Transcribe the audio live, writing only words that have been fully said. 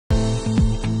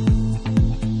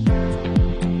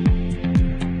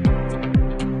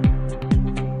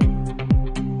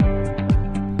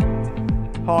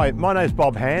Hi, my name's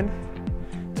Bob Hand.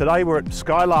 Today we're at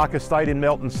Skylark Estate in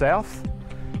Melton South,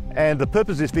 and the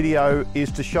purpose of this video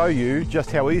is to show you just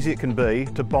how easy it can be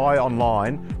to buy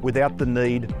online without the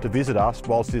need to visit us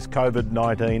whilst this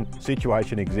COVID-19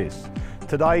 situation exists.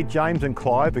 Today, James and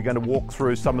Clive are going to walk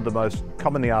through some of the most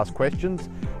commonly asked questions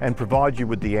and provide you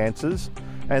with the answers.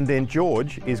 And then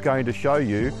George is going to show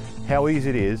you how easy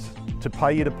it is to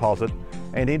pay your deposit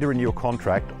and enter in your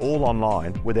contract all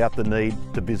online without the need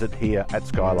to visit here at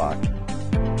Skylark.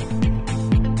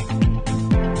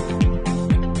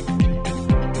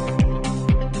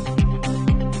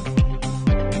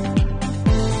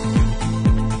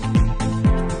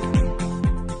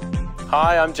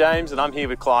 Hi, I'm James and I'm here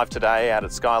with Clive today out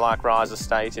at Skylark Rise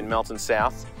Estate in Melton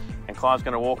South, and Clive's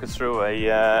going to walk us through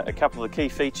a couple of the key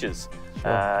features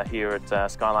here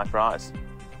at Skylark Rise.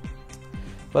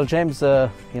 Well, James,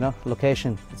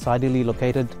 location, it's ideally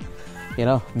located,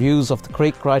 views of the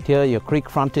creek right here, your creek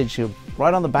frontage, you're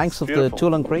right on the banks of the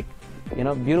Toolan Creek,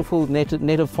 beautiful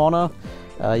native fauna.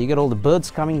 You get all the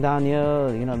birds coming down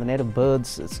here, the native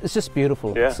birds. It's just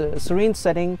beautiful. Yeah. It's a serene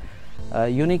setting,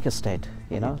 unique estate,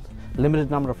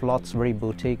 limited number of lots, very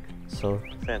boutique. So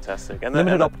fantastic. And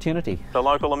limited opportunity. The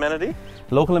local amenity?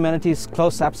 Local amenities,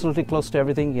 close, absolutely close to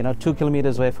everything. 2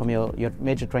 kilometers away from your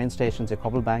major train stations, your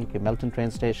Cobblebank, your Melton train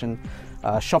station.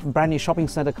 Brand new shopping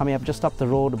centre coming up just up the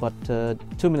road, about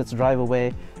 2 minutes drive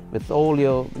away, with all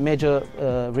your major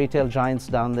retail giants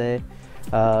down there.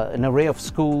 An array of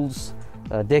schools,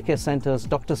 daycare centres,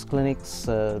 doctors' clinics,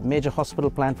 major hospital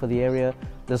plan for the area.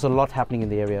 There's a lot happening in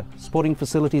the area. Sporting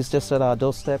facilities just at our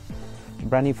doorstep.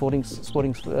 Brand new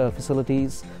sporting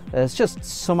facilities. It's just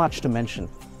so much to mention.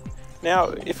 Now,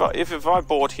 if I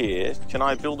bought here, can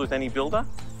I build with any builder?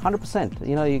 100%.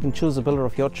 You can choose a builder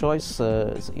of your choice.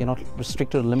 You're not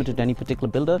restricted or limited to any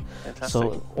particular builder. Fantastic.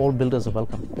 So all builders are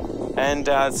welcome. And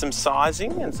some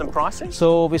sizing and some pricing?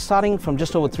 So we're starting from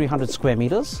just over 300 square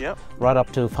meters, Yep. right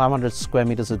up to 500 square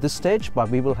meters at this stage, but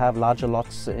we will have larger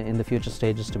lots in the future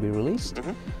stages to be released.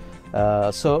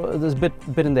 Mm-hmm. So there's a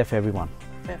bit in there for everyone.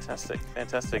 Fantastic,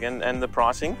 fantastic. And the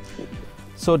pricing?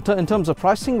 So in terms of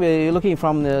pricing, we're looking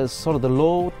from the sort of the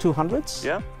low 200s,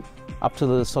 Yeah. up to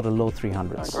the sort of low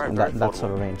 300s, great, and very that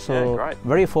sort of affordable. range. So Yeah, great.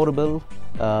 very affordable,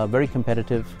 very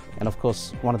competitive, and of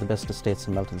course one of the best estates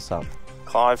in Melton South.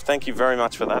 Clive, thank you very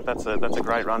much for that. That's a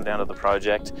great rundown of the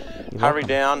project. You're Hurry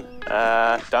welcome.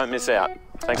 down, don't miss out.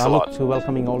 Thanks I a lot. look to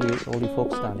welcoming all you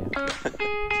folks down here.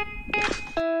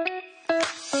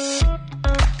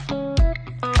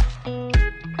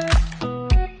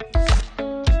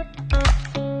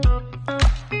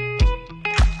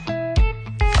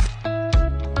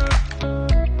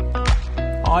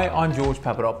 Hi, I'm George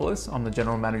Papadopoulos. I'm the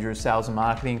General Manager of Sales and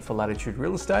Marketing for Latitude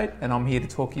Real Estate, and I'm here to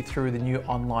talk you through the new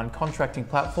online contracting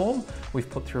platform we've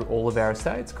put through all of our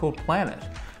estates called Planet.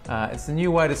 It's the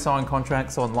new way to sign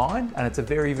contracts online, and it's a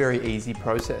very, very easy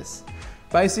process.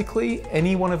 Basically,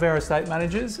 any one of our estate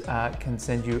managers can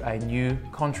send you a new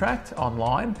contract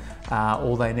online.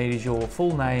 All they need is your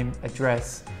full name,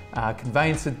 address,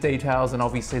 conveyancer details, and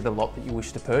obviously the lot that you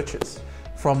wish to purchase.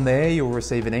 From there, you'll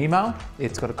receive an email.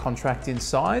 It's got a contract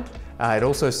inside. It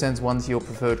also sends one to your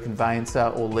preferred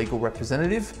conveyancer or legal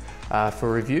representative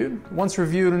for review. Once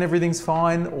reviewed and everything's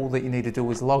fine, all that you need to do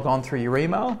is log on through your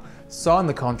email, sign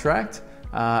the contract,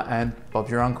 and Bob's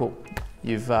your uncle.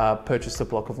 You've purchased a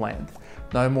block of land.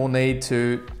 No more need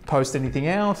to post anything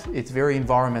out. It's very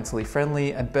environmentally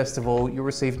friendly, and best of all, you'll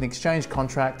receive an exchange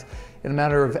contract in a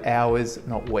matter of hours,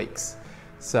 not weeks.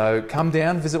 So come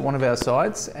down, visit one of our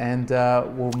sites, and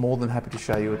we're more than happy to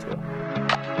show you a tour.